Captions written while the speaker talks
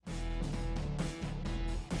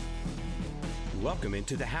Welcome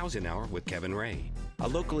into the Housing Hour with Kevin Ray, a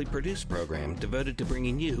locally produced program devoted to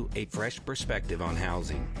bringing you a fresh perspective on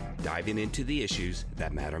housing, diving into the issues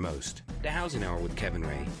that matter most. The Housing Hour with Kevin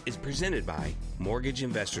Ray is presented by Mortgage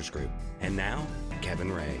Investors Group. And now,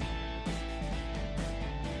 Kevin Ray.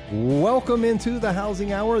 Welcome into the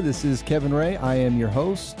Housing Hour. This is Kevin Ray. I am your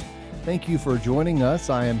host. Thank you for joining us.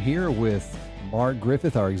 I am here with Mark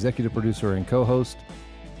Griffith, our executive producer and co-host.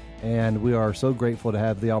 And we are so grateful to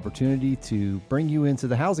have the opportunity to bring you into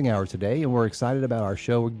the Housing Hour today. And we're excited about our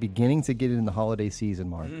show. We're beginning to get in the holiday season,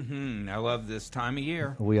 Mark. I love this time of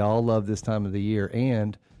year. We all love this time of the year.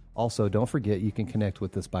 And also, don't forget, you can connect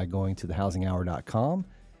with us by going to thehousinghour.com.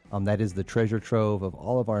 That is the treasure trove of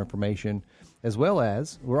all of our information, as well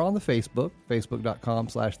as we're on the Facebook,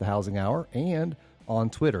 facebook.com/thehousinghour, and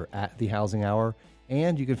on Twitter @thehousinghour.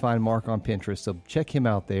 And you can find Mark on Pinterest, so check him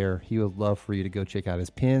out there. He would love for you to go check out his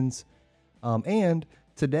pins. And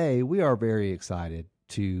today we are very excited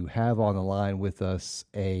to have on the line with us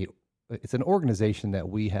it's an organization that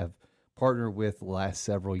we have partnered with the last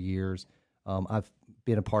several years. I've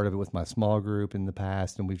been a part of it with my small group in the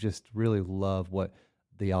past, and we've just really loved what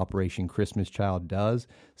the Operation Christmas Child does.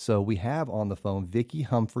 So we have on the phone Vicki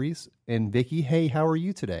Humphreys. And Vicki, hey, how are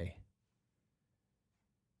you today?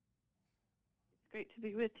 Great to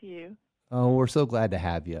be with you. Oh, we're so glad to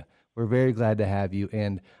have you. We're very glad to have you.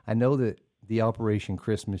 And I know that the Operation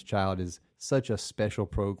Christmas Child is such a special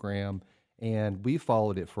program, and we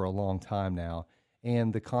followed it for a long time now.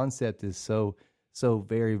 And the concept is so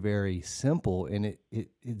very, very simple, and it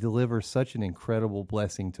delivers such an incredible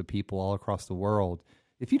blessing to people all across the world.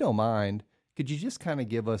 If you don't mind, could you just kind of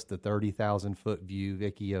give us the 30,000-foot view,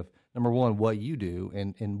 Vicki, of, number one, what you do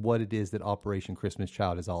and what it is that Operation Christmas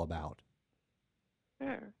Child is all about?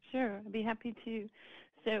 Sure. I'd be happy to.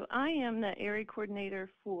 So I am the area coordinator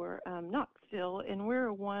for Knoxville, and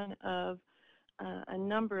we're one of a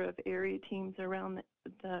number of area teams around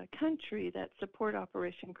the country that support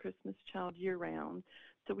Operation Christmas Child year-round.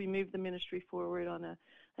 So we move the ministry forward on a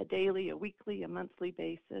daily, a weekly, a monthly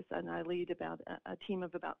basis, and I lead about a team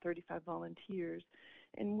of about 35 volunteers.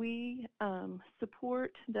 And we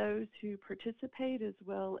support those who participate as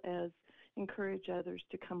well as encourage others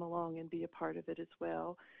to come along and be a part of it as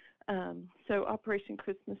well. So Operation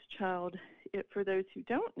Christmas Child, for those who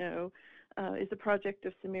don't know, is a project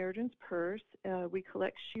of Samaritan's Purse. We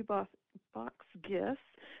collect shoebox gifts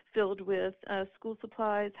filled with school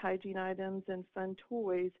supplies, hygiene items, and fun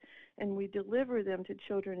toys, and we deliver them to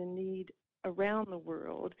children in need around the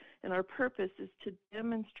world. And our purpose is to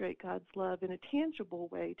demonstrate God's love in a tangible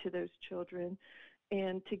way to those children,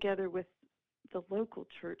 and together with the local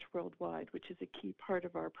church worldwide, which is a key part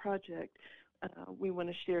of our project, we want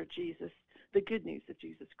to share Jesus, the good news of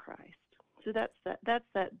Jesus Christ. So that's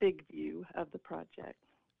that big view of the project.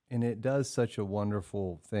 And it does such a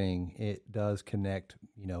wonderful thing. It does connect,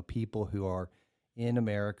 people who are in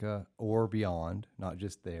America or beyond, not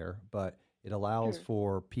just there, but it allows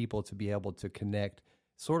for people to be able to connect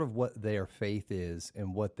sort of what their faith is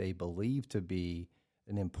and what they believe to be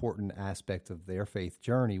an important aspect of their faith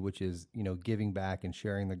journey, which is, giving back and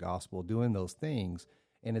sharing the gospel, doing those things.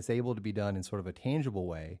 And it's able to be done in sort of a tangible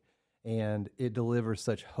way. And it delivers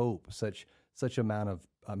such hope, such amount of,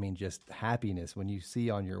 just happiness. When you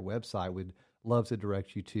see on your website, we'd love to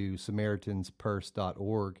direct you to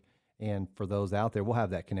SamaritansPurse.org. And for those out there, we'll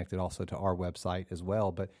have that connected also to our website as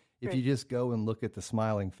well. But if you just go and look at the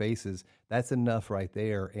smiling faces, that's enough right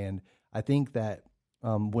there. And I think that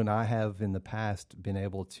when I have in the past been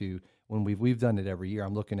able to, when we've done it every year,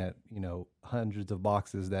 I'm looking at, hundreds of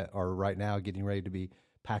boxes that are right now getting ready to be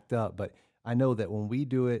packed up. But I know that when we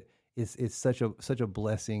do it, it's such a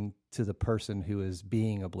blessing to the person who is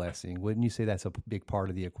being a blessing. Wouldn't you say that's a big part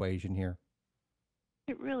of the equation here?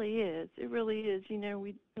 It really is. It really is.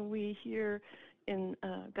 We hear in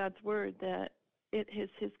God's word that it is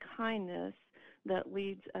His kindness that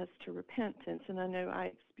leads us to repentance, and I know I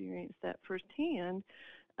experienced that firsthand.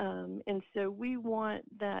 And so we want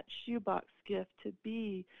that shoebox gift to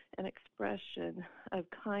be an expression of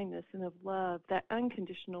kindness and of love, that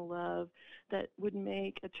unconditional love that would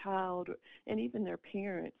make a child and even their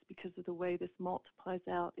parents, because of the way this multiplies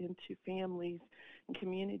out into families and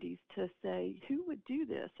communities, to say, who would do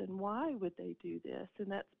this and why would they do this?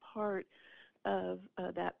 And that's part of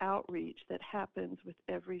that outreach that happens with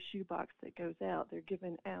every shoebox that goes out. They're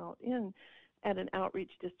given out at an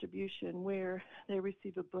outreach distribution where they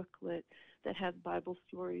receive a booklet that has Bible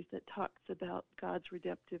stories that talks about God's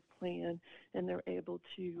redemptive plan, and they're able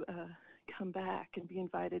to come back and be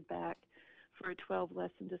invited back for a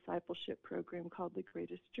 12-lesson discipleship program called The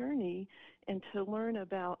Greatest Journey, and to learn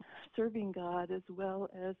about serving God as well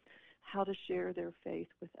as how to share their faith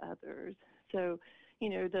with others. So,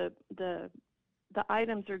 the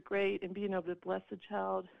items are great, and being able to bless a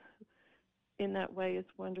child in that way is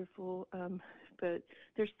wonderful. But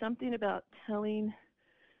there's something about telling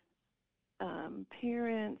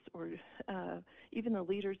parents or even the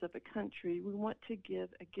leaders of a country, we want to give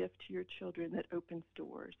a gift to your children that opens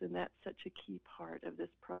doors, and that's such a key part of this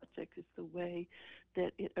project, is the way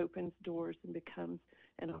that it opens doors and becomes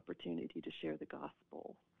an opportunity to share the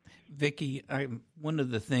gospel. Vicki, one of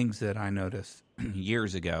the things that I noticed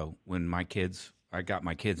years ago when I got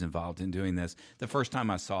my kids involved in doing this, the first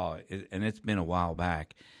time I saw it, and it's been a while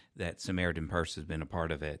back that Samaritan Purse has been a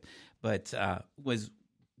part of it, but was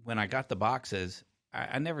when I got the boxes.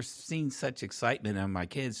 I never seen such excitement on my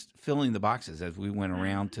kids filling the boxes as we went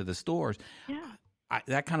around to the stores. Yeah.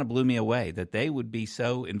 That kind of blew me away, that they would be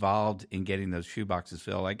so involved in getting those shoe boxes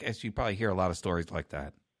filled. I guess you probably hear a lot of stories like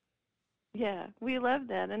that. Yeah, we love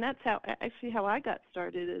that, and that's how I got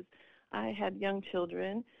started. Is I had young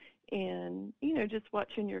children, and just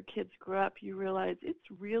watching your kids grow up, you realize it's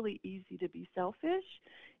really easy to be selfish,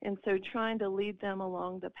 and so trying to lead them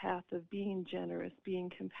along the path of being generous, being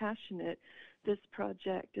compassionate. This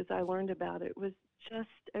project, as I learned about it, was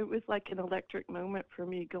like an electric moment for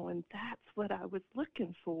me, going, that's what I was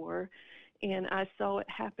looking for. And I saw it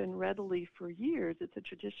happen readily for years. It's a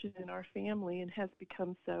tradition in our family and has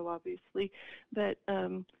become so, obviously. But,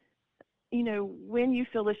 when you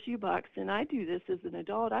fill a shoebox, and I do this as an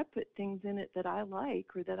adult, I put things in it that I like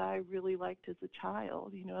or that I really liked as a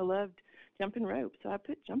child. I loved jumping ropes, so I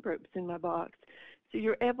put jump ropes in my box. So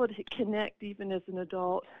you're able to connect even as an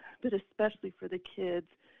adult, but especially for the kids.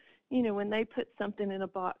 When they put something in a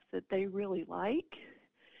box that they really like,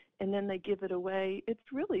 and then they give it away,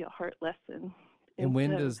 it's really a heart lesson. And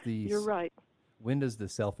when so, does you're right. When does the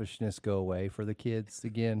selfishness go away for the kids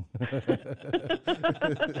again?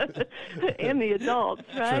 And the adults,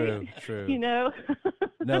 right? True. No,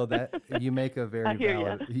 that you make a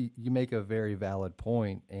very valid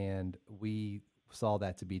point, and we saw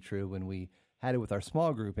that to be true when we had it with our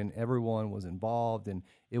small group, and everyone was involved, and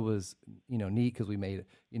it was neat because we made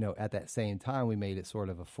at that same time we made it sort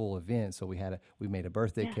of a full event. So we made a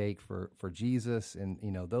birthday cake for Jesus, and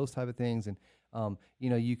those type of things, and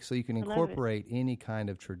you can incorporate any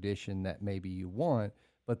kind of tradition that maybe you want,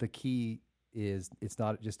 but the key is it's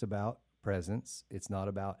not just about presents. It's not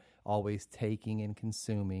about always taking and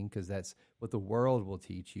consuming, because that's what the world will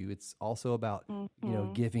teach you. It's also about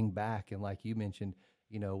giving back, and like you mentioned,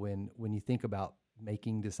 when you think about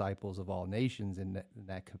making disciples of all nations and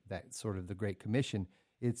that sort of the Great Commission,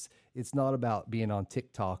 it's not about being on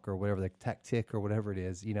TikTok or whatever, the tactic or whatever it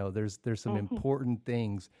is. There's some important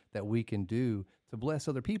things that we can do to bless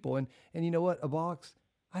other people. And you know what? A box,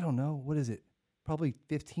 I don't know, what is it? Probably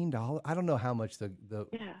 $15. I don't know how much the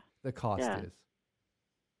cost is.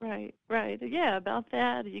 Right. Yeah, about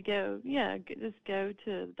that. You just go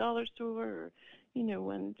to the dollar store, or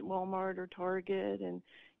when Walmart or Target, and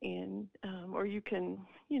or you can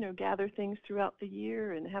gather things throughout the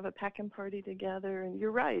year and have a packing party together. And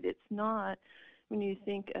you're right, it's not, when you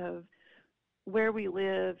think of where we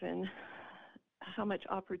live and how much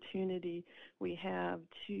opportunity we have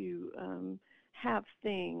to have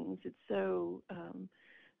things, it's so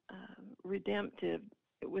redemptive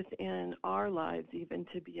within our lives, even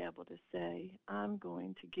to be able to say, I'm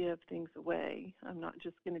going to give things away. I'm not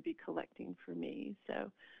just going to be collecting for me.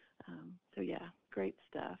 So yeah, great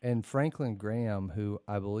stuff. And Franklin Graham, who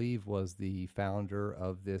I believe was the founder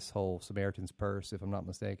of this whole Samaritan's Purse, if I'm not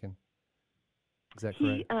mistaken. Is that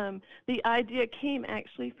correct? The idea came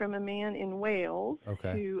actually from a man in Wales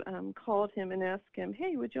who called him and asked him,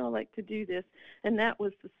 hey, would y'all like to do this? And that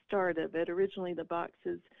was the start of it. Originally, the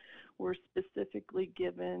boxes were specifically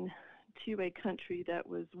given to a country that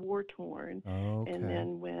was war-torn. And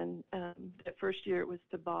then when the first year it was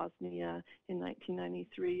to Bosnia in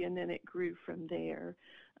 1993, and then it grew from there.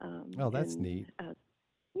 That's neat.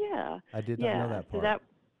 Yeah. I did not know that part.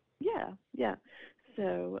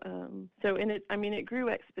 So it grew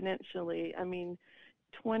exponentially.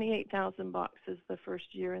 28,000 boxes the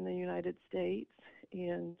first year in the United States,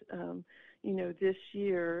 and this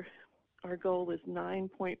year our goal is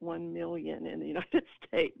 9.1 million in the United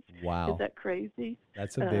States. Wow. Is that crazy?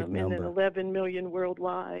 That's a big number. And then 11 million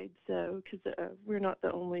worldwide. So, because we're not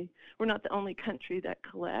the only country that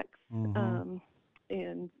collects.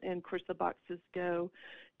 And of course the boxes go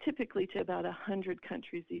typically to about 100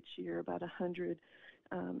 countries each year. About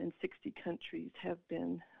 160 countries have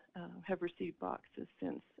received boxes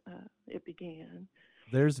since it began.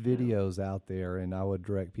 There's videos out there, and I would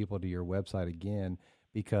direct people to your website again.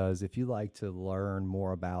 because if you like to learn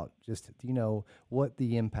more about just, what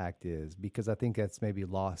the impact is, because I think that's maybe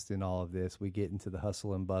lost in all of this. We get into the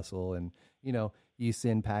hustle and bustle and, you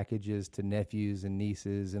send packages to nephews and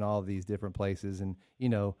nieces and all of these different places. And,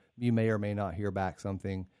 you may or may not hear back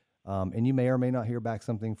something. And you may or may not hear back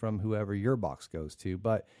something from whoever your box goes to,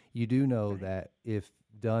 but you do know that if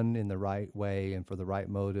done in the right way and for the right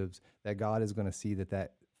motives, that God is going to see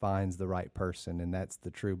that finds the right person. And that's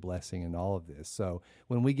the true blessing in all of this. So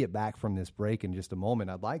when we get back from this break in just a moment,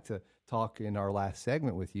 I'd like to talk in our last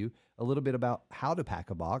segment with you a little bit about how to pack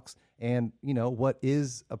a box and, what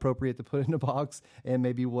is appropriate to put in a box and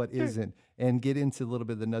maybe what isn't, and get into a little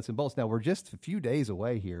bit of the nuts and bolts. Now, we're just a few days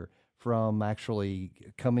away here from actually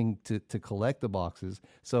coming to collect the boxes.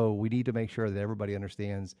 So we need to make sure that everybody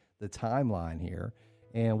understands the timeline here.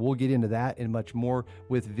 And we'll get into that and much more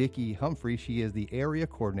with Vicki Humphrey. She is the area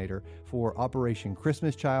coordinator for Operation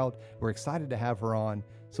Christmas Child. We're excited to have her on.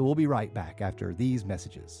 So we'll be right back after these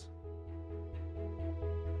messages.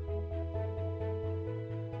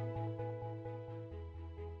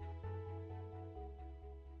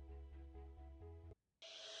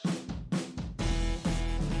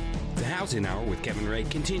 The Housing Hour with Kevin Ray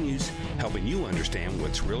continues, helping you understand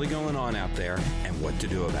what's really going on out there and what to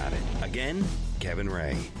do about it. Again, Kevin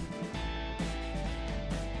Ray.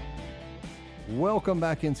 Welcome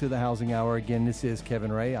back into the Housing Hour. Again, this is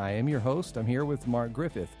Kevin Ray. I am your host. I'm here with Mark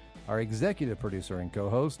Griffith, our executive producer and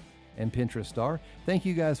co-host and Pinterest star. Thank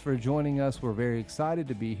you guys for joining us. We're very excited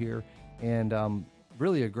to be here, and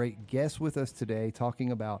really a great guest with us today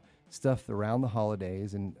talking about stuff around the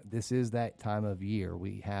holidays. And this is that time of year.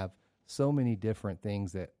 We have so many different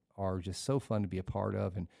things that are just so fun to be a part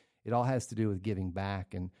of, and it all has to do with giving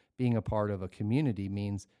back. And being a part of a community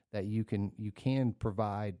means that you can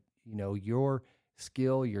provide, your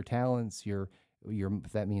skill, your talents, your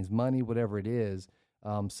if that means money, whatever it is.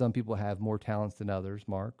 Some people have more talents than others,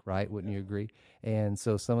 Mark, right? Wouldn't you agree? And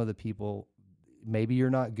so some of the people, maybe you're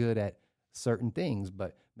not good at certain things,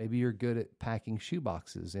 but maybe you're good at packing shoe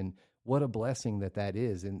boxes, and what a blessing that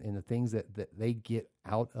is. And the things that they get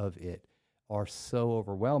out of it are so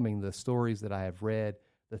overwhelming. The stories that I have read,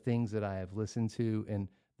 the things that I have listened to, and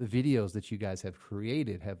the videos that you guys have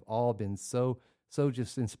created have all been so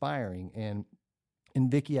just inspiring. And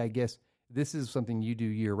Vicki, I guess this is something you do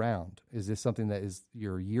year round. Is this something that is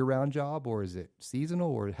your year round job, or is it seasonal,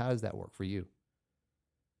 or how does that work for you?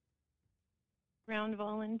 Round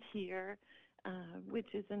volunteer, which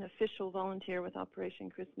is an official volunteer with Operation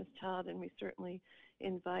Christmas Child, and we certainly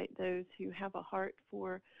invite those who have a heart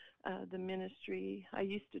for the ministry. I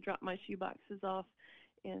used to drop my shoe boxes off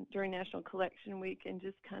during National Collection Week and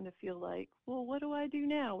just kind of feel like, well, what do I do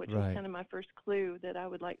now? Which was kind of my first clue that I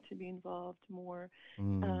would like to be involved more.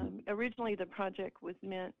 Originally, the project was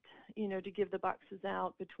meant, to give the boxes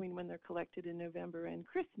out between when they're collected in November and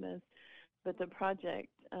Christmas, but the project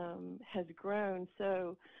has grown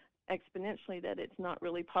so exponentially that it's not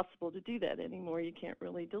really possible to do that anymore. You can't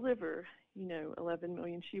really deliver, 11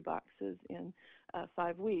 million shoe boxes in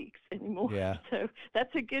 5 weeks anymore. Yeah. So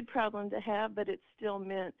that's a good problem to have, but it's still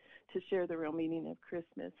meant to share the real meaning of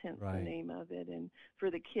Christmas, hence the name of it. And for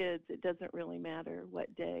the kids, it doesn't really matter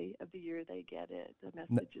what day of the year they get it. The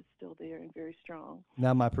message is still there and very strong.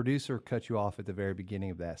 Now, my producer cut you off at the very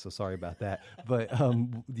beginning of that, so sorry about that. But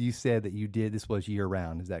you said that this was year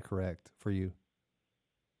round. Is that correct for you?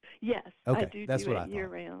 Yes, okay. I do That's do what it I thought. year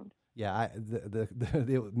round. Yeah,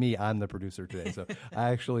 I'm the producer today, so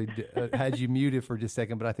I actually had you muted for just a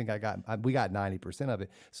second, but I think we got 90% of it.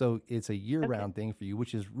 So it's a year-round thing for you,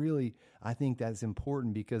 which is really, I think that's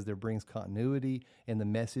important because there brings continuity and the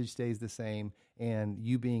message stays the same. And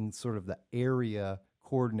you being sort of the area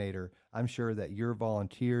coordinator, I'm sure that your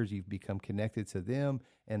volunteers, you've become connected to them,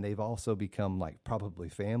 and they've also become like probably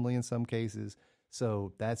family in some cases.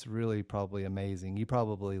 So that's really probably amazing. You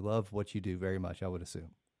probably love what you do very much, I would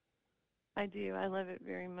assume. I do. I love it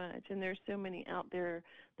very much. And there's so many out there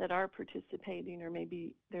that are participating, or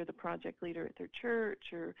maybe they're the project leader at their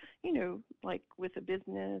church, or, like with a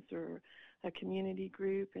business or a community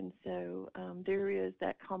group. And so there is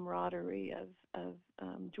that camaraderie of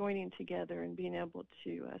joining together and being able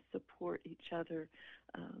to support each other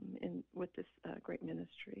with this great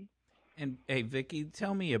ministry. And hey, Vicki,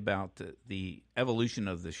 tell me about the evolution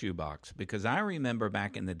of the shoebox, because I remember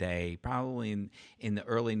back in the day, probably in the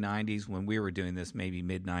early 90s when we were doing this, maybe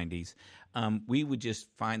mid-90s, we would just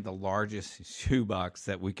find the largest shoebox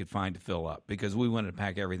that we could find to fill up because we wanted to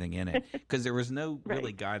pack everything in it because there was no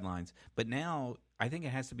really guidelines. But now I think it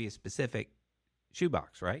has to be a specific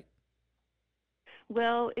shoebox, right?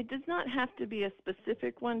 Well, it does not have to be a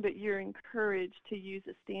specific one, but you're encouraged to use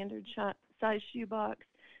a standard size shoebox,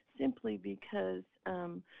 simply because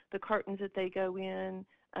the cartons that they go in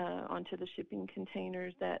onto the shipping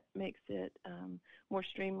containers, that makes it more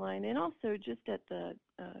streamlined. And also just at the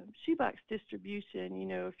shoebox distribution,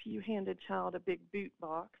 if you hand a child a big boot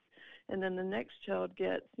box and then the next child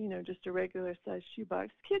gets, just a regular size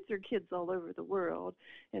shoebox, kids are kids all over the world.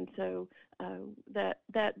 And so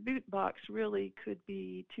that boot box really could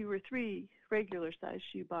be 2 or 3 regular size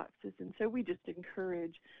shoe boxes. And so we just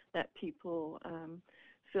encourage that people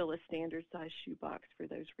fill a standard size shoebox for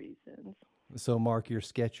those reasons. So, Mark, your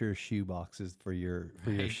Skechers shoe boxes for your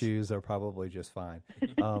shoes are probably just fine.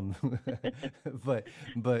 But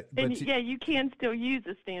you can still use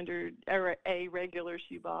a standard or a regular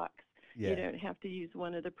shoe box. Yeah. You don't have to use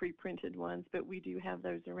one of the pre-printed ones, but we do have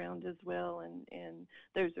those around as well, and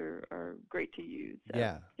those are great to use. So,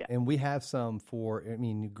 yeah, and we have some for. I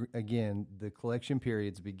mean, again, the collection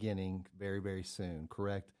period's beginning very, very soon.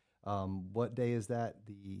 Correct? What day is that?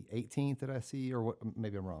 The 18th that I see, or what?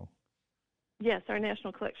 Maybe I'm wrong. Yes, our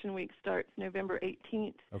National Collection Week starts November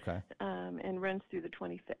 18th. Okay. And runs through the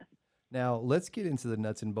 25th. Now let's get into the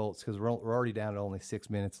nuts and bolts because we're already down to only 6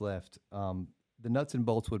 minutes left. The nuts and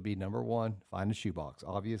bolts would be number one, find a shoebox.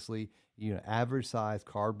 Obviously, average size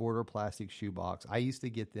cardboard or plastic shoebox. I used to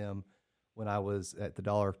get them when I was at the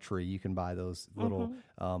Dollar Tree. You can buy those little,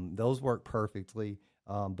 those work perfectly.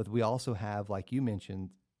 But we also have, like you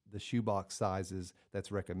mentioned, the shoebox sizes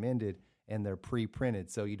that's recommended, and they're pre-printed,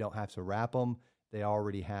 so you don't have to wrap them. They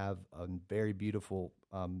already have very beautiful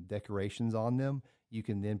decorations on them. You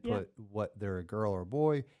can then put what they're a girl or a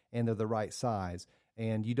boy, and they're the right size.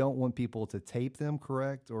 And you don't want people to tape them,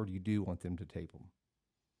 correct? Or do you do want them to tape them?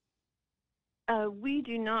 We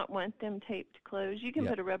do not want them taped closed. You can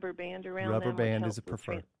put a rubber band around them. Rubber band is a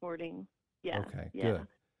preferred. Transporting. Yeah. Okay, good.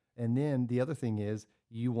 And then the other thing is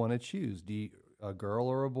you want to choose. Do you, a girl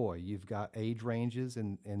or a boy? You've got age ranges,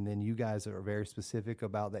 and then you guys are very specific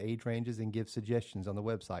about the age ranges and give suggestions on the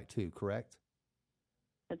website too, correct?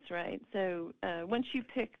 That's right. So once you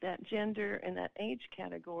pick that gender and that age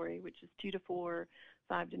category, which is 2 to 4,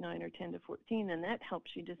 5 to 9, or 10 to 14, then that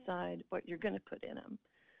helps you decide what you're going to put in them.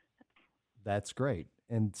 That's great.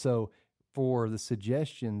 And so for the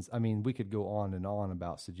suggestions, I mean, we could go on and on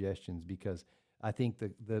about suggestions because I think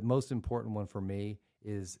the most important one for me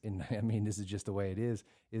is, and I mean, this is just the way it is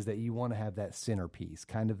that you want to have that centerpiece,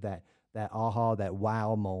 kind of that aha, that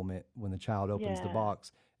wow moment when the child opens the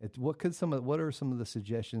box. What are some of the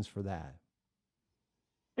suggestions for that?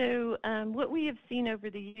 So what we have seen over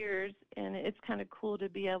the years, and it's kind of cool to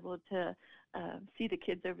be able to see the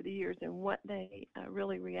kids over the years and what they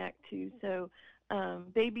really react to. So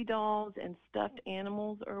baby dolls and stuffed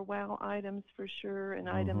animals are wow items for sure. An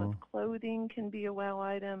item of clothing can be a wow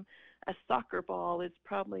item. A soccer ball is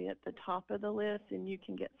probably at the top of the list, and you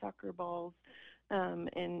can get soccer balls.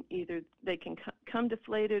 And either they can come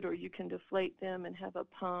deflated, or you can deflate them and have a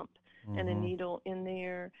pump and a needle in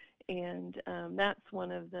there. And that's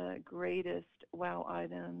one of the greatest wow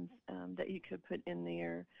items that you could put in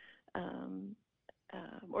there.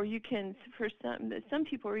 Or you can, for some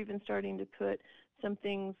people are even starting to put some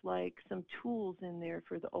things like some tools in there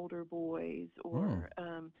for the older boys, or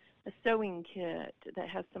a sewing kit that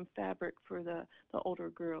has some fabric for the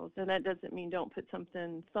older girls. And that doesn't mean don't put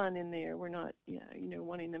something fun in there. We're not,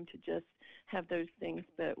 wanting them to just have those things,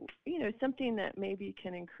 but, something that maybe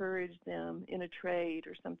can encourage them in a trade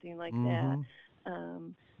or something like that.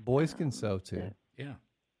 Boys can sew too. Yeah.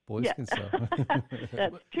 Boys can sew.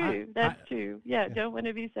 That's true. That's true. Yeah, don't want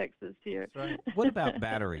to be sexist here. Right. What about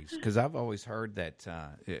batteries? Because I've always heard that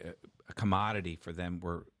a commodity for them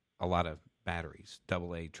were a lot of batteries,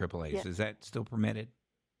 AA, AAAs. Yeah. Is that still permitted?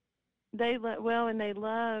 They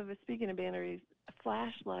love, speaking of batteries,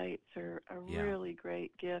 flashlights are a really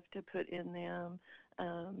great gift to put in them.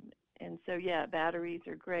 And so, batteries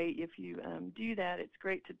are great. If you do that, it's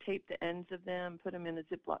great to tape the ends of them, put them in a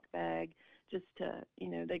Ziploc bag, just to,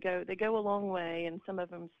 they go a long way, and some of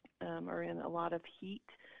them are in a lot of heat,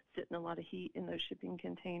 sit in a lot of heat in those shipping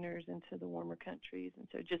containers into the warmer countries. And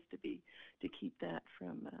so just to keep that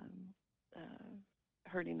from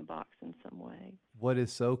hurting the box in some way. What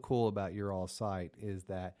is so cool about your all site is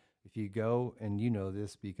that if you go, and you know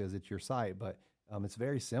this because it's your site, but it's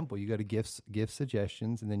very simple. You go to gift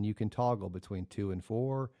suggestions, and then you can toggle between 2 and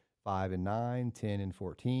 4, 5 and 9, 10 and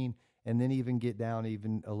 14, and then even get down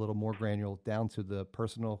even a little more granular down to the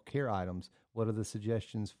personal care items. What are the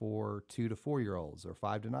suggestions for 2 to 4-year-olds or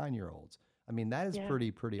 5 to 9-year-olds? I mean, that is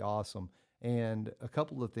pretty awesome. And a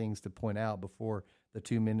couple of things to point out before the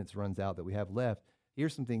 2 minutes runs out that we have left.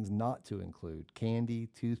 Here's some things not to include: candy,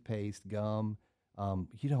 toothpaste, gum,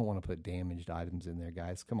 You don't want to put damaged items in there,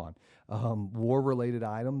 guys. Come on. War-related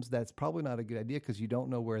items, that's probably not a good idea because you don't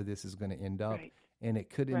know where this is going to end up. Right. And it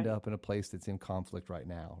could end Right. up in a place that's in conflict right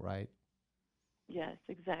now, right? Yes,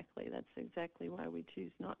 exactly. That's exactly why we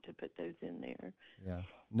choose not to put those in there. Yeah.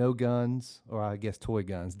 No guns, or I guess toy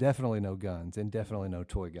guns. Definitely no guns, and definitely no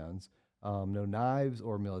toy guns. No knives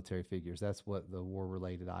or military figures. That's what the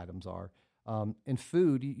war-related items are. And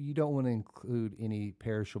food, you don't want to include any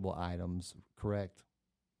perishable items, correct?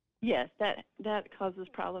 Yes, that causes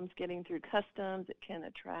problems getting through customs. It can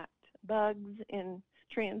attract bugs in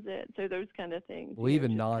transit, so those kind of things. Well, you know,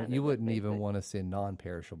 even just kind you of wouldn't the even basic. want to send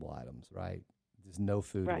non-perishable items, right? There's no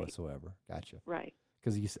food Right. whatsoever. Gotcha. Right.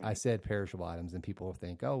 Because I said perishable items, and people will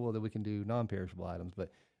think, oh, well, then we can do non-perishable items,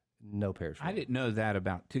 but no perishable. I didn't know that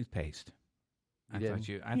about toothpaste. You didn't?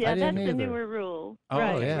 I Yeah, thought didn't that's the either. newer rule. Oh,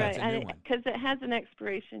 right, yeah, right. that's a new one. Because it has an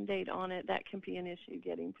expiration date on it, that can be an issue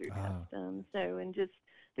getting through Ah. customs. So, and just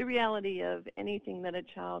the reality of anything that a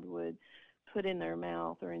child would put in their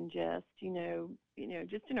mouth or ingest,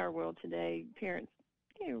 just in our world today, parents,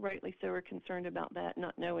 rightly so, are concerned about that,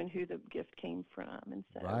 not knowing who the gift came from, and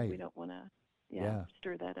so Right. we don't want to, Yeah.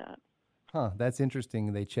 stir that up. Huh, that's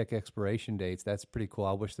interesting. They check expiration dates. That's pretty cool.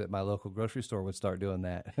 I wish that my local grocery store would start doing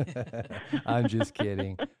that. I'm just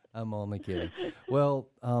kidding. I'm only kidding. Well,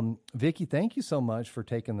 Vicki, thank you so much for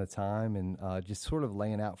taking the time and just sort of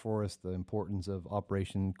laying out for us the importance of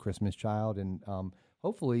Operation Christmas Child. And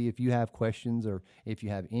hopefully, if you have questions or if you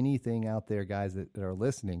have anything out there, guys, that are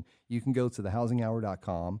listening, you can go to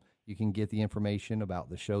thehousinghour.com. You can get the information about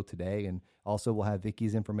the show today. And also, we'll have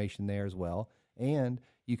Vicki's information there as well. And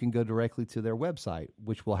you can go directly to their website,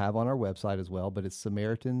 which we'll have on our website as well, but it's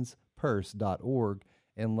SamaritansPurse.org,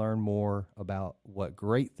 and learn more about what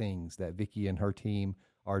great things that Vicki and her team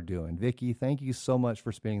are doing. Vicki, thank you so much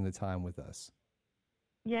for spending the time with us.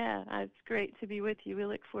 Yeah, it's great to be with you. We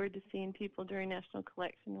look forward to seeing people during National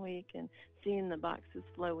Collection Week and seeing the boxes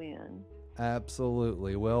flow in.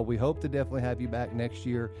 Absolutely. Well, we hope to definitely have you back next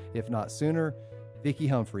year, if not sooner. Vicki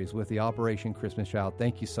Humphreys with the Operation Christmas Child,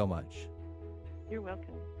 thank you so much. You're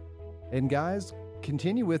welcome. And guys,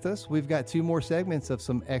 continue with us. We've got 2 more segments of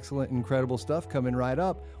some excellent, incredible stuff coming right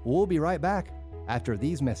up. We'll be right back after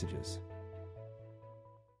these messages.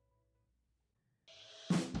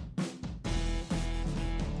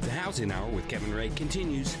 The Housing Hour with Kevin Ray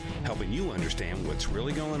continues, helping you understand what's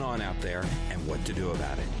really going on out there and what to do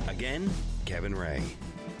about it. Again, Kevin Ray.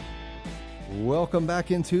 Welcome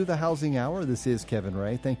back into the Housing Hour. This is Kevin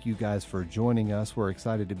Ray. Thank you guys for joining us. We're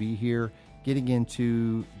excited to be here, getting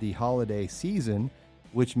into the holiday season,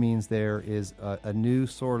 which means there is a new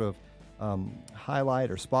sort of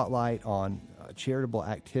highlight or spotlight on charitable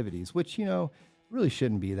activities, which, really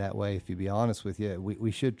shouldn't be that way, if you be honest with you.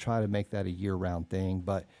 We should try to make that a year-round thing,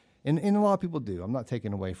 but and a lot of people do. I'm not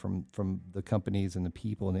taking away from the companies and the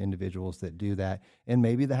people and the individuals that do that. And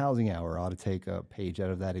maybe the Housing Hour ought to take a page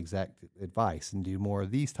out of that exact advice and do more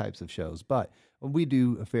of these types of shows. But we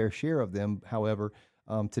do a fair share of them. However,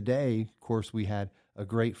 today, of course, we had a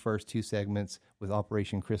great first 2 segments with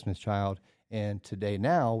Operation Christmas Child. And today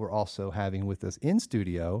now we're also having with us in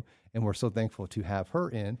studio, and we're so thankful to have her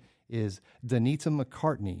in, is Danita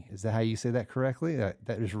McCartney. Is that how you say that correctly?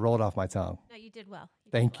 That just rolled off my tongue. No, you did well.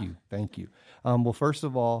 Thank you. Well, first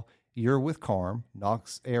of all, you're with KARM,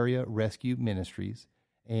 Knox Area Rescue Ministries,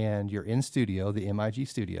 and you're in studio, the MIG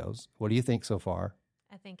Studios. What do you think so far?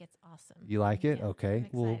 I think it's awesome. You like it? Yeah, Okay.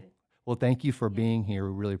 I'm excited. Well, thank you for being here.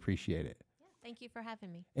 We really appreciate it. Yeah, thank you for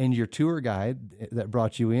having me. And your tour guide that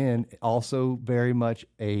brought you in, also very much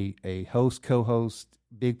a host, co-host,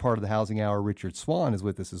 big part of the Housing Hour, Richard Swan, is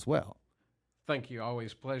with us as well. Thank you.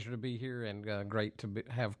 Always a pleasure to be here, and great to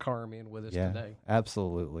have KARM in with us today.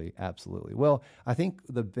 Absolutely. Well, I think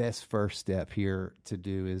the best first step here to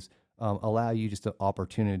do is allow you just an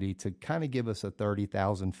opportunity to kind of give us a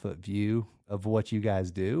 30,000-foot view of what you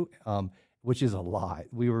guys do, which is a lot.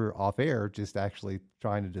 We were off air just actually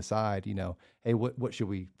trying to decide, hey, what should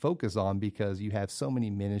we focus on, because you have so many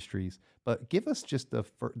ministries. But give us just the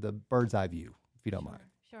bird's eye view, if you don't mind.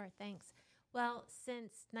 Sure, thanks. Well,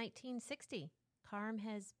 since 1960, KARM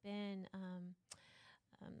has been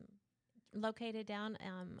located down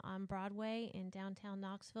on Broadway in downtown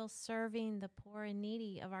Knoxville, serving the poor and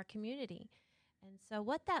needy of our community. And so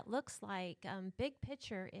what that looks like, big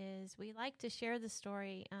picture, is we like to share the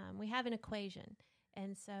story. We have an equation.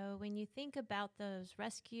 And so when you think about those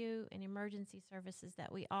rescue and emergency services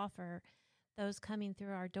that we offer, those coming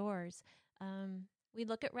through our doors, we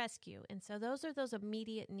look at rescue. And so those are those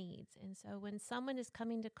immediate needs. And so when someone is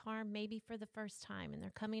coming to KARM maybe for the first time and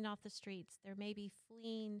they're coming off the streets, they're maybe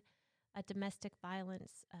fleeing a domestic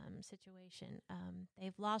violence situation.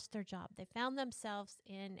 They've lost their job. They found themselves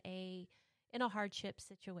in a hardship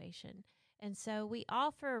situation. And so we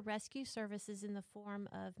offer rescue services in the form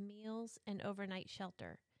of meals and overnight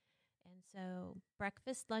shelter. And so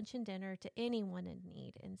breakfast, lunch, and dinner to anyone in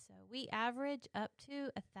need. And so we average up to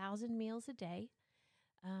 1,000 meals a day.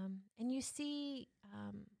 And you see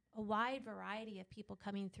a wide variety of people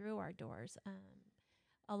coming through our doors.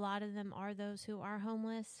 A lot of them are those who are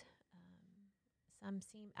homeless. Some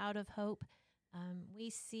seem out of hope. We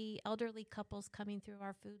see elderly couples coming through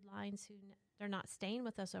our food lines who they're not staying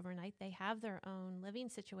with us overnight. They have their own living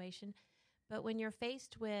situation. But when you're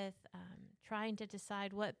faced with trying to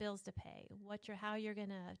decide what bills to pay, how you're going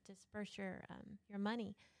to disperse your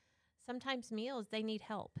money, sometimes meals, they need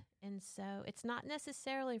help. And so it's not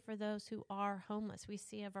necessarily for those who are homeless. We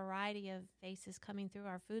see a variety of faces coming through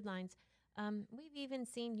our food lines. We've even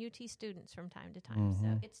seen UT students from time to time.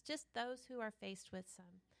 So it's just those who are faced with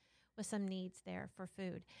some needs there for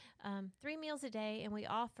food. 3 meals a day, and we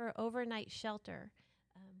offer overnight shelter.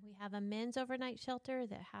 We have a men's overnight shelter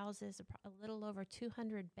that houses a little over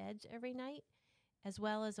 200 beds every night, as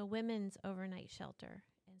well as a women's overnight shelter.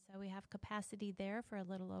 And so we have capacity there for a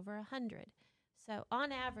little over 100. So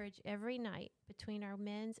on average, every night between our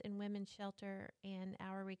men's and women's shelter and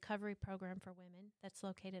our recovery program for women that's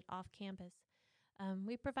located off campus,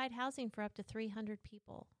 we provide housing for up to 300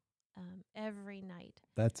 people every night.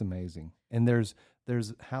 That's amazing. And there's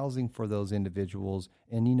housing for those individuals.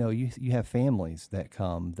 And, you have families that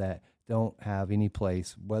come that don't have any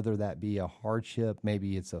place, whether that be a hardship,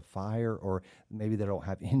 maybe it's a fire, or maybe they don't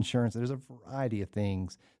have insurance. There's a variety of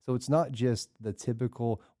things. So it's not just the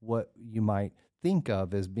typical what you might think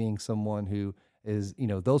of as being someone who is,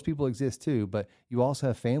 those people exist too, but you also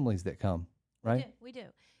have families that come, right? We do.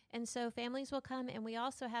 And so families will come, and we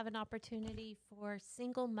also have an opportunity for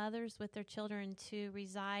single mothers with their children to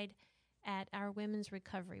reside at our women's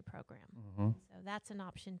recovery program. So that's an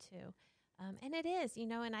option too. And it is,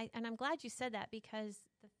 and I'm glad you said that, because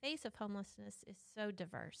the face of homelessness is so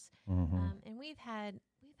diverse. And we've had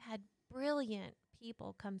brilliant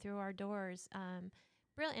people come through our doors.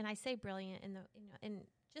 Brilliant, and I say brilliant and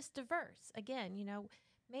just diverse. Again,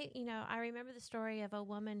 I remember the story of a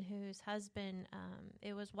woman whose husband,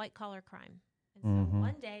 it was white collar crime. And so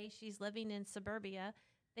one day she's living in suburbia,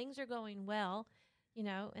 things are going well,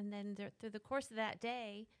 and then through the course of that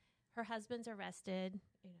day, her husband's arrested,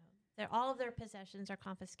 all of their possessions are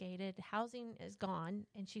confiscated, housing is gone,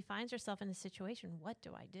 and she finds herself in a situation, what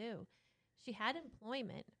do I do? She had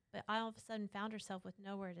employment, but all of a sudden found herself with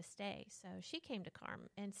nowhere to stay. So she came to KARM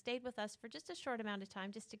and stayed with us for just a short amount of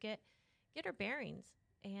time just to get her bearings.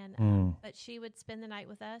 And but she would spend the night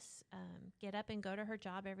with us, get up and go to her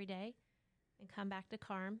job every day and come back to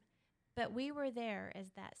KARM. But we were there as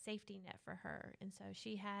that safety net for her. And so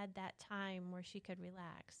she had that time where she could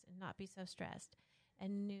relax and not be so stressed,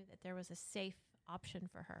 and knew that there was a safe option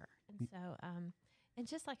for her. And so, and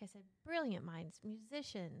just like I said, brilliant minds,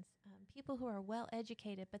 musicians, people who are well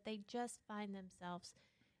educated, but they just find themselves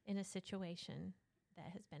in a situation that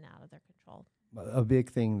has been out of their control. A big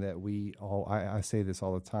thing that I say this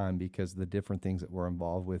all the time, because the different things that we're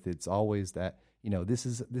involved with, it's always that, this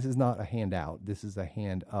is not a handout, this is a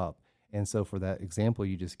hand up. And so for that example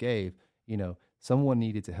you just gave, someone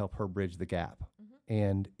needed to help her bridge the gap.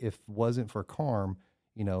 And if it wasn't for KARM,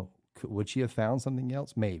 would she have found something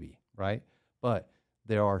else? Maybe, right? But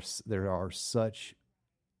there are so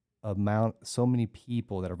many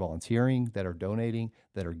people that are volunteering, that are donating,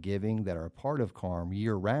 that are giving, that are a part of KARM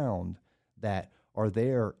year round, that are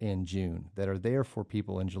there in June, that are there for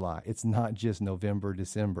people in July. It's not just November,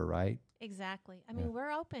 December, right? Exactly. I mean,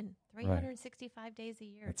 we're open 365 days a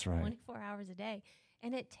year, That's right. 24 hours a day,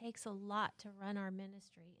 and it takes a lot to run our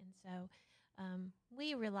ministry. And so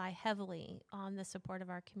we rely heavily on the support of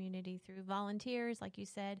our community through volunteers, like you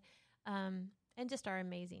said, and just our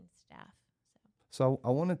amazing staff. So I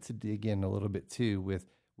wanted to dig in a little bit too with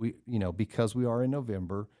because we are in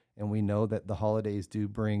November, and we know that the holidays do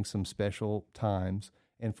bring some special times.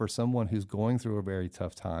 And for someone who's going through a very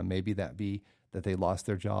tough time, maybe that be that they lost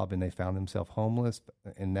their job and they found themselves homeless,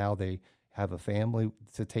 and now they have a family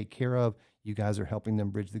to take care of. You guys are helping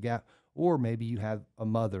them bridge the gap. Or maybe you have a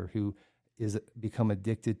mother who is become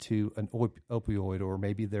addicted to an opioid, or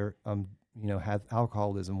maybe they're have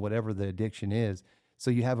alcoholism, whatever the addiction is.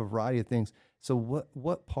 So you have a variety of things. So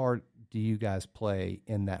what part do you guys play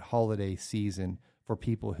in that holiday season for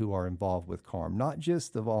people who are involved with KARM? Not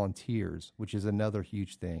just the volunteers, which is another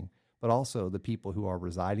huge thing, but also the people who are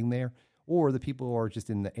residing there, or the people who are just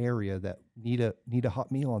in the area that need a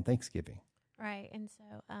hot meal on Thanksgiving. Right. And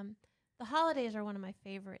so the holidays are one of my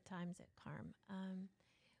favorite times at KARM.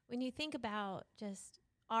 When you think about just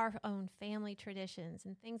our own family traditions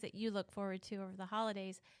and things that you look forward to over the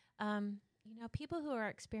holidays, people who are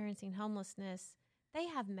experiencing homelessness, they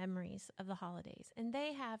have memories of the holidays and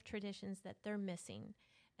they have traditions that they're missing.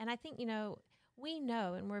 And I think, we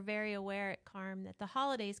know and we're very aware at KARM that the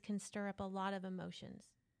holidays can stir up a lot of emotions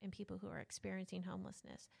in people who are experiencing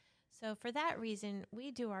homelessness. So for that reason,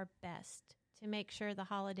 we do our best to make sure the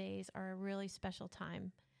holidays are a really special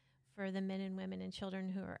time for the men and women and children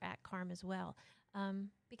who are at KARM as well.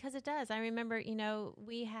 Because it does. I remember,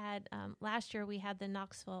 we had, last year we had the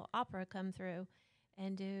Knoxville Opera come through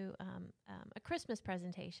and do a Christmas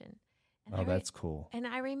presentation. And that's cool. And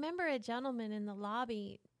I remember a gentleman in the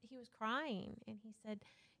lobby, he was crying, and he said,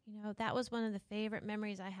 that was one of the favorite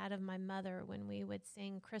memories I had of my mother when we would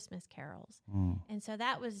sing Christmas carols. And so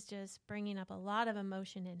that was just bringing up a lot of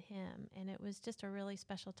emotion in him, and it was just a really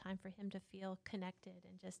special time for him to feel connected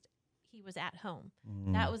and just he was at home.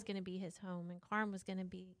 That was going to be his home, and KARM was going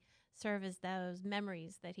to serve as those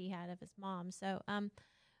memories that he had of his mom. So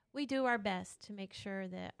we do our best to make sure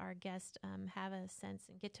that our guests have a sense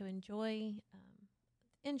and get to enjoy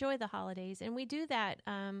the holidays. And we do that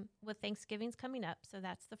with Thanksgiving's coming up. So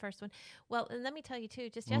that's the first one. Well, and let me tell you too,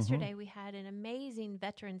 just yesterday we had an amazing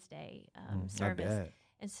Veterans Day service.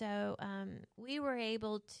 And so we were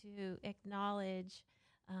able to acknowledge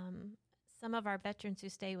some of our veterans who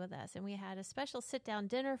stay with us. And we had a special sit-down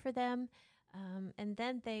dinner for them. And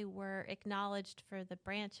then they were acknowledged for the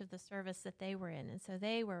branch of the service that they were in. And so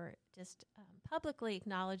they were just publicly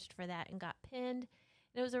acknowledged for that and got pinned.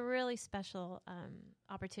 And it was a really special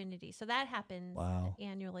opportunity. So that happens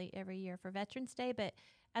annually every year for Veterans Day. But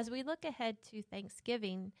as we look ahead to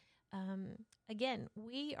Thanksgiving, again,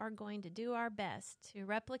 we are going to do our best to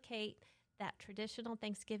replicate that traditional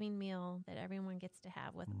Thanksgiving meal that everyone gets to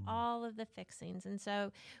have with all of the fixings. And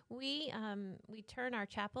so we turn our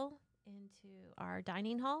chapel into our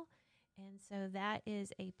dining hall. And so that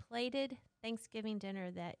is a plated Thanksgiving dinner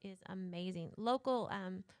that is amazing. Local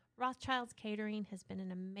Rothschild's Catering has been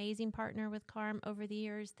an amazing partner with KARM over the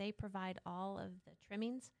years. They provide all of the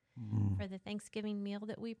trimmings for the Thanksgiving meal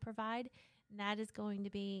that we provide. And that is going to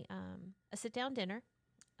be a sit-down dinner.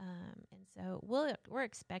 And so we're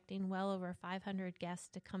expecting well over 500 guests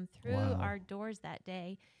to come through our doors that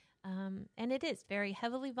day. And it is very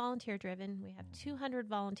heavily volunteer-driven. We have 200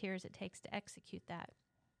 volunteers it takes to execute that.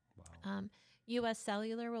 U.S.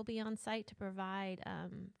 Cellular will be on site to provide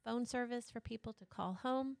phone service for people to call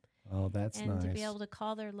home. Oh, that's nice. And to be able to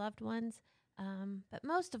call their loved ones. But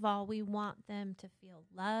most of all, we want them to feel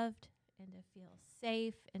loved and to feel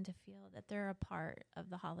safe and to feel that they're a part of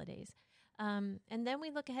the holidays. And then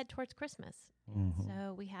we look ahead towards Christmas.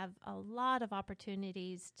 So we have a lot of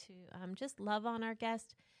opportunities to just love on our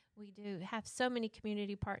guests. We do have so many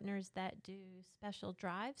community partners that do special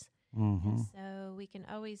drives. And so we can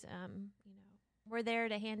always, we're there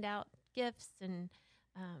to hand out gifts and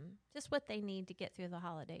just what they need to get through the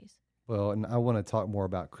holidays. Well, and I want to talk more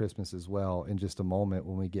about Christmas as well in just a moment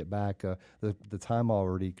when we get back. The time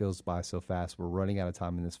already goes by so fast. We're running out of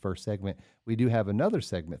time in this first segment. We do have another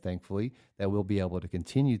segment, thankfully, that we'll be able to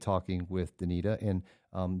continue talking with Danita. And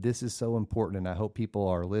this is so important, and I hope people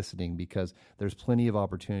are listening because there's plenty of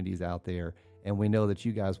opportunities out there. And we know that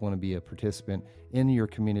you guys want to be a participant in your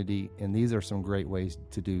community, and these are some great ways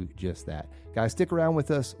to do just that. Guys, stick around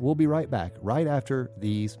with us. We'll be right back right after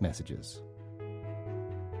these messages.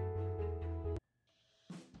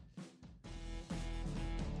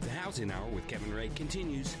 Housing Hour with Kevin Ray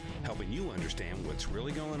continues, helping you understand what's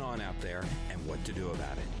really going on out there and what to do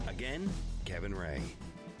about it. Again, Kevin Ray.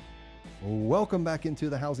 Welcome back into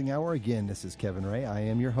the Housing Hour. Again, this is Kevin Ray. I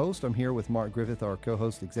am your host. I'm here with Mark Griffith, our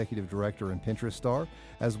co-host, executive director, and Pinterest star,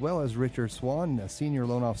 as well as Richard Swan, a senior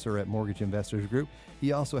loan officer at Mortgage Investors Group.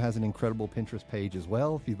 He also has an incredible Pinterest page as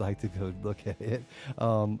well, if you'd like to go look at it.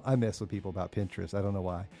 I mess with people about Pinterest. I don't know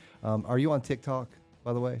why. Are you on TikTok,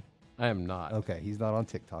 by the way? I am not. Okay, he's not on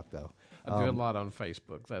TikTok, though. I do a lot on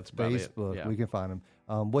Facebook. That's about it. Facebook, yeah. We can find him.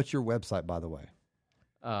 What's your website, by the way?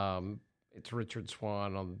 It's Richard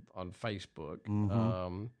Swan on Facebook.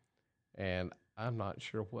 And I'm not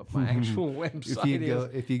sure what my actual website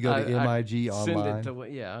is. If you go to MIG Online. Send it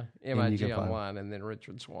to, MIG Online and then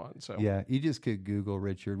Richard Swan. So yeah, you just could Google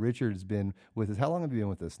Richard. Richard's been with us. How long have you been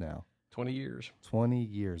with us now? 20 years. 20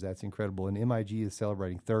 years. That's incredible. And MIG is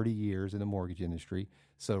celebrating 30 years in the mortgage industry.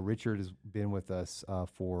 So Richard has been with us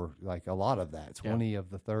for like a lot of that, 20 of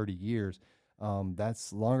the 30 years.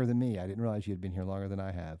 That's longer than me. I didn't realize you had been here longer than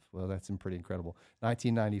I have. Well, that's pretty incredible.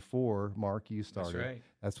 1994, Mark, you started. That's right.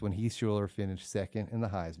 That's when Heath Schuler finished second in the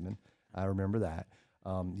Heisman. I remember that.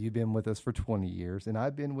 You've been with us for 20 years, and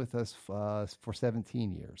I've been with us for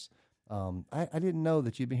 17 years. I didn't know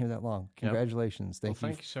that you'd been here that long. Congratulations. Yep.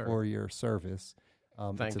 Thank you sir. for your service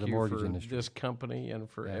Thank to the you mortgage for industry. this company and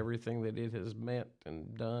for everything that it has meant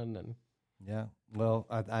and done. And yeah, well,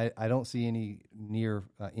 I don't see any near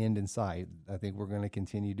end in sight. I think we're going to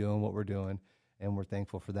continue doing what we're doing, and we're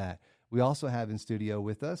thankful for that. We also have in studio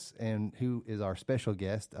with us, and who is our special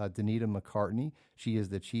guest, Danita McCartney. She is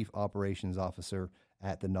the Chief Operations Officer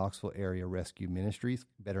at the Knoxville Area Rescue Ministries,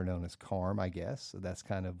 better known as KARM, I guess. So that's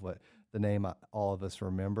kind of what the name all of us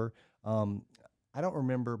remember. I don't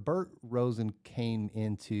remember. Bert Rosen came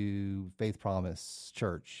into Faith Promise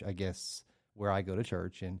Church, I guess, where I go to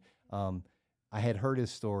church, and I had heard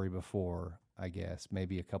his story before, I guess,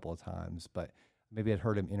 maybe a couple of times, but maybe I'd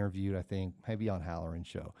heard him interviewed, I think, maybe on Halloran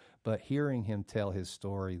Show. But hearing him tell his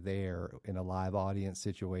story there in a live audience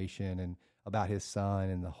situation and about his son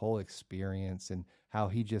and the whole experience and how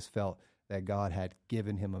he just felt that God had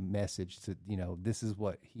given him a message to, this is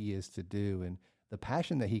what he is to do. And the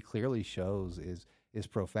passion that he clearly shows is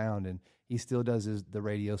profound. And he still does the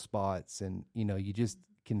radio spots, and, you just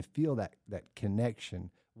can feel that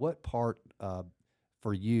connection. What part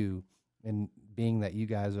for you, and being that you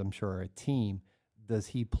guys, I'm sure, are a team, does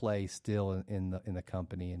he play still in the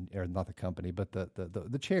company, or not the company, but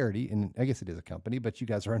the charity? And I guess it is a company, but you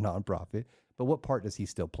guys are a nonprofit. But what part does he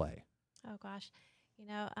still play? Oh gosh,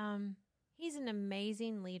 he's an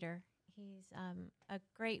amazing leader. He's a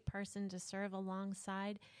great person to serve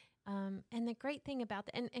alongside. And the great thing about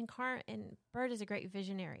that, and Bert is a great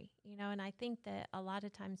visionary, and I think that a lot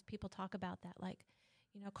of times people talk about that, like,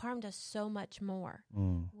 KARM does so much more.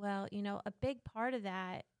 Well, a big part of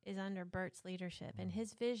that is under Bert's leadership and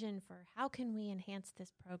his vision for how can we enhance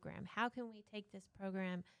this program? How can we take this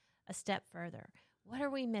program a step further? What are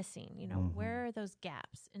we missing? Where are those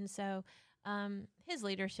gaps? And so his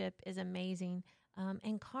leadership is amazing.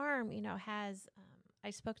 And KARM, has, I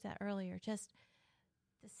spoke to that earlier, just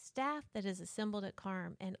the staff that is assembled at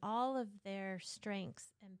KARM and all of their strengths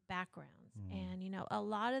and backgrounds. And, a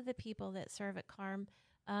lot of the people that serve at KARM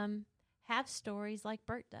have stories like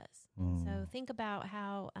Bert does. So think about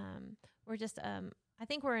how we're just, I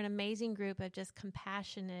think we're an amazing group of just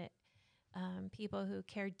compassionate people who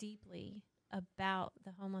care deeply about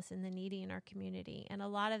the homeless and the needy in our community. And a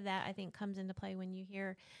lot of that, I think, comes into play when you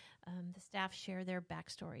hear the staff share their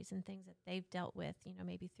backstories and things that they've dealt with,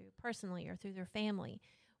 maybe through personally or through their family,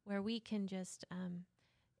 where we can just,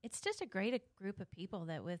 it's just a great group of people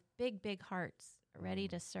that with big, big hearts are ready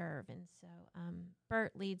to serve. And so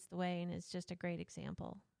Bert leads the way and is just a great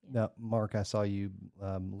example. Now, Mark, I saw you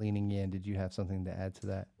leaning in. Did you have something to add to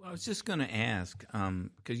that? Well, I was just going to ask,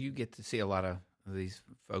 because you get to see a lot of these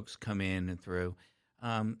folks come in and through.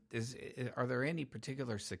 Are there any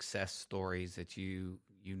particular success stories that you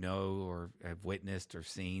know or have witnessed or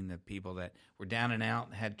seen, the people that were down and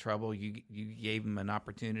out, had trouble, you gave them an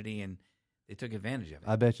opportunity and they took advantage of it?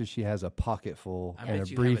 I bet you she has a pocket full and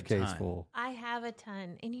a briefcase full. I have a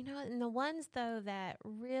ton. And and the ones, though, that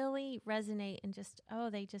really resonate and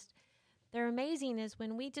they're amazing is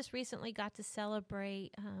when we just recently got to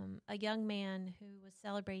celebrate a young man who was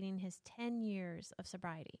celebrating his 10 years of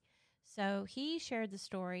sobriety. So he shared the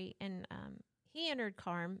story, and he entered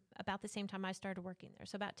KARM about the same time I started working there,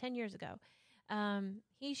 so about 10 years ago.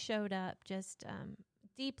 He showed up just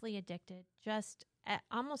deeply addicted, just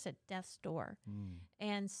almost at death's door.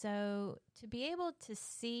 And so to be able to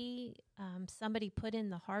see somebody put in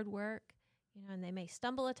the hard work, and they may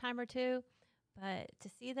stumble a time or two, but to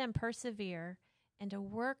see them persevere and to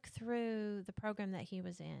work through the program that he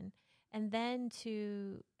was in, and then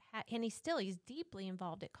and he's deeply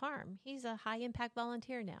involved at KARM. He's a high impact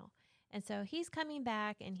volunteer now. And so he's coming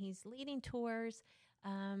back and he's leading tours.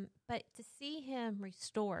 But to see him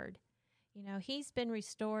restored, he's been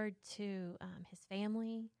restored to his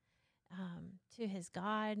family, to his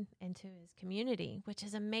God, and to his community, which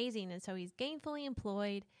is amazing. And so he's gainfully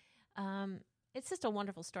employed. It's just a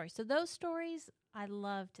wonderful story. So those stories I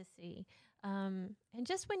love to see. And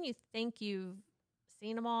just when you think you've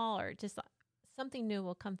seen them all, or just something new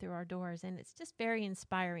will come through our doors, and it's just very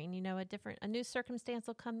inspiring. A new circumstance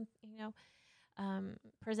will come,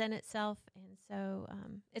 present itself. And so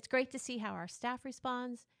it's great to see how our staff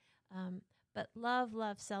responds. But love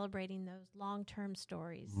Celebrating those long-term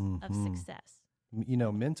stories of success.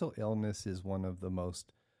 Mental illness is one of the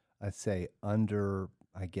most, I'd say,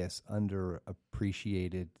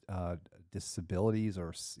 underappreciated disabilities,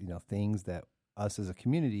 or things that us as a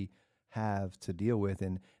community have to deal with.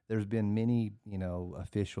 And there's been many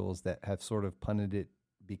officials that have sort of punted it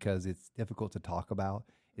because it's difficult to talk about.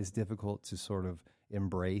 is difficult to sort of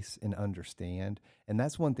embrace and understand. And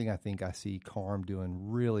that's one thing I think I see KARM doing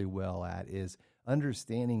really well at, is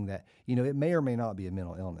understanding that, it may or may not be a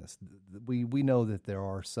mental illness. We know that there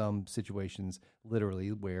are some situations literally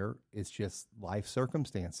where it's just life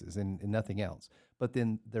circumstances and nothing else. But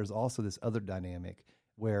then there's also this other dynamic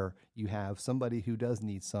where you have somebody who does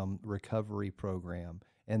need some recovery program.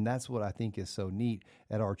 And that's what I think is so neat.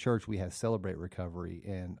 At our church, we have Celebrate Recovery,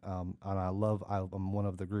 and I'm one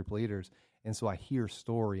of the group leaders, and so I hear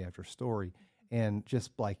story after story, and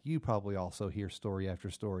just like you probably also hear story after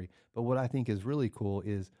story. But what I think is really cool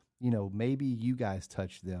is, maybe you guys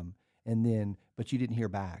touched them, but you didn't hear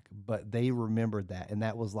back, but they remembered that, and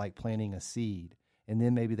that was like planting a seed. And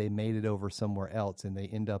then maybe they made it over somewhere else, and they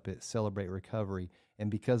end up at Celebrate Recovery, and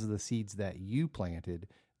because of the seeds that you planted,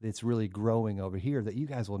 it's really growing over here that you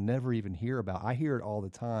guys will never even hear about. I hear it all the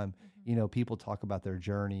time. People talk about their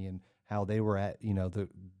journey and how they were at, the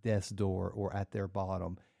death's door or at their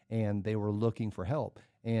bottom, and they were looking for help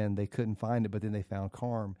and they couldn't find it, but then they found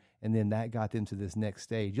KARM, and then that got them to this next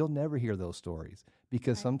stage. You'll never hear those stories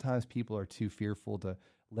because sometimes people are too fearful to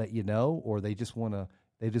let you know, or they just want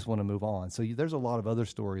to move on. So there's a lot of other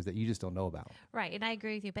stories that you just don't know about. Right, and I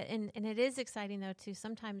agree with you. But and it is exciting, though, too.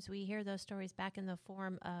 Sometimes we hear those stories back in the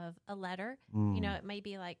form of a letter. It may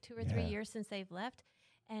be like 2 or 3 years since they've left.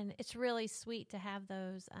 And it's really sweet to have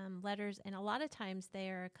those letters. And a lot of times they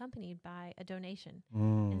are accompanied by a donation.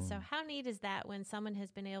 And so how neat is that when someone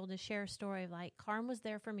has been able to share a story of like, KARM was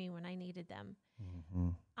there for me when I needed them.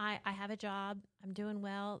 I have a job. I'm doing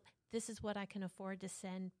well. This is what I can afford to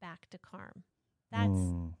send back to KARM.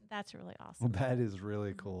 That's really awesome. That is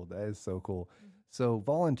really cool. That is so cool. So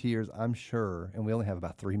volunteers, I'm sure, and we only have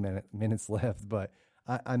about 3 minutes left, but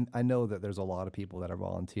I know that there's a lot of people that are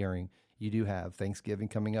volunteering. You do have Thanksgiving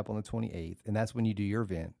coming up on the 28th, and that's when you do your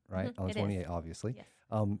event, right? On the 28th, obviously. Yes.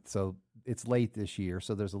 So it's late this year,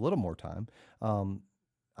 so there's a little more time.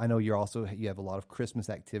 I know you have a lot of Christmas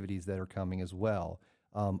activities that are coming as well.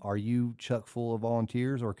 Are you chock full of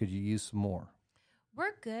volunteers, or could you use some more?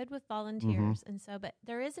 We're good with volunteers, and so, but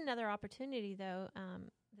there is another opportunity though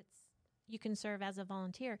you can serve as a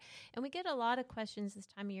volunteer, and we get a lot of questions this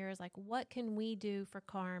time of year. Is like, what can we do for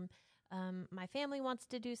KARM? My family wants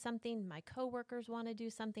to do something. My coworkers want to do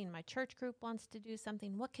something. My church group wants to do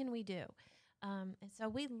something. What can we do? And so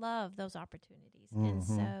we love those opportunities, and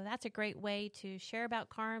so that's a great way to share about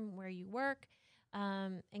KARM where you work,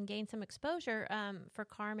 and gain some exposure for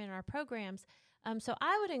KARM in our programs. So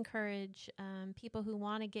I would encourage people who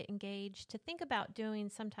want to get engaged to think about doing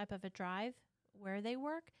some type of a drive where they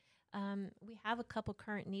work. We have a couple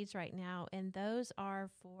current needs right now, and those are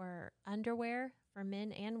for underwear for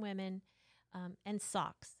men and women, and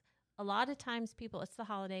socks. A lot of times it's the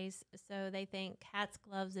holidays, so they think hats,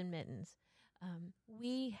 gloves, and mittens.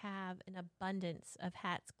 We have an abundance of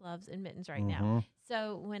hats, gloves, and mittens right now.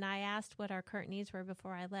 So when I asked what our current needs were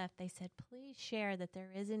before I left, they said, please share that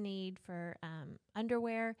there is a need for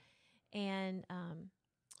underwear and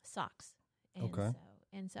socks. And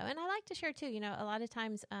and I like to share too, a lot of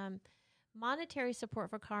times monetary support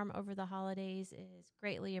for KARM over the holidays is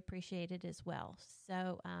greatly appreciated as well.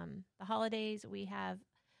 So the holidays, we have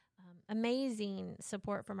amazing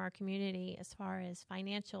support from our community as far as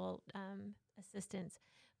financial assistance,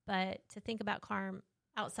 but to think about KARM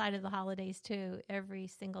outside of the holidays too, every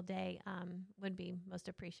single day would be most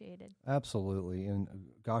appreciated. Absolutely. And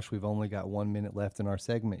gosh, we've only got 1 minute left in our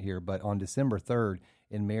segment here, but on December 3rd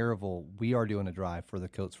in Maryville, we are doing a drive for the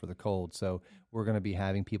Coats for the Cold. So we're going to be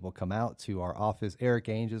having people come out to our office. Eric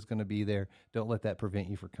Ainge is going to be there. Don't let that prevent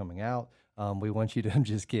you from coming out. We want you to, I'm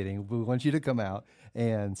just kidding. We want you to come out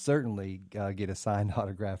and certainly get a signed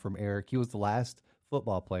autograph from Eric. He was the last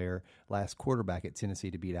football player, last quarterback at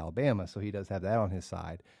Tennessee to beat Alabama, so he does have that on his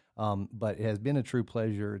side. But it has been a true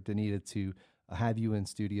pleasure, Danita, to have you in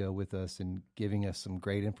studio with us and giving us some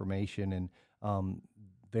great information and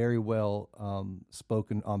very well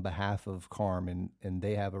spoken on behalf of KARM, and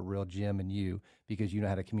they have a real gem in you because you know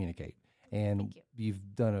how to communicate. And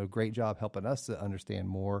you've done a great job helping us to understand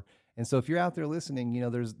more. And so if you're out there listening,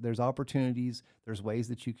 there's opportunities, there's ways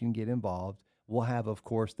that you can get involved. We'll have, of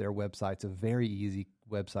course, their website's a very easy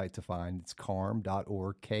website to find. It's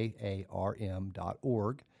karm.org,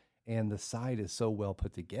 KARM.org. And the site is so well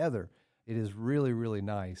put together. It is really, really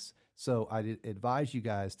nice. So I advise you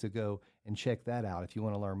guys to go and check that out if you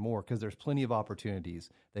want to learn more, because there's plenty of opportunities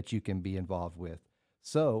that you can be involved with.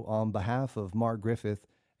 So on behalf of Mark Griffith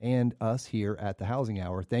and us here at the Housing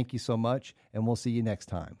Hour, thank you so much, and we'll see you next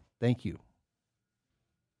time. Thank you.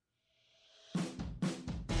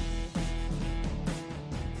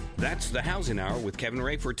 That's the Housing Hour with Kevin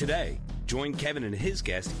Ray for today. Join Kevin and his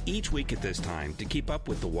guests each week at this time to keep up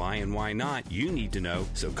with the why and why not you need to know,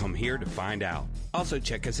 so come here to find out. Also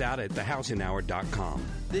check us out at thehousinghour.com.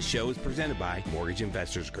 This show is presented by Mortgage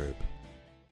Investors Group.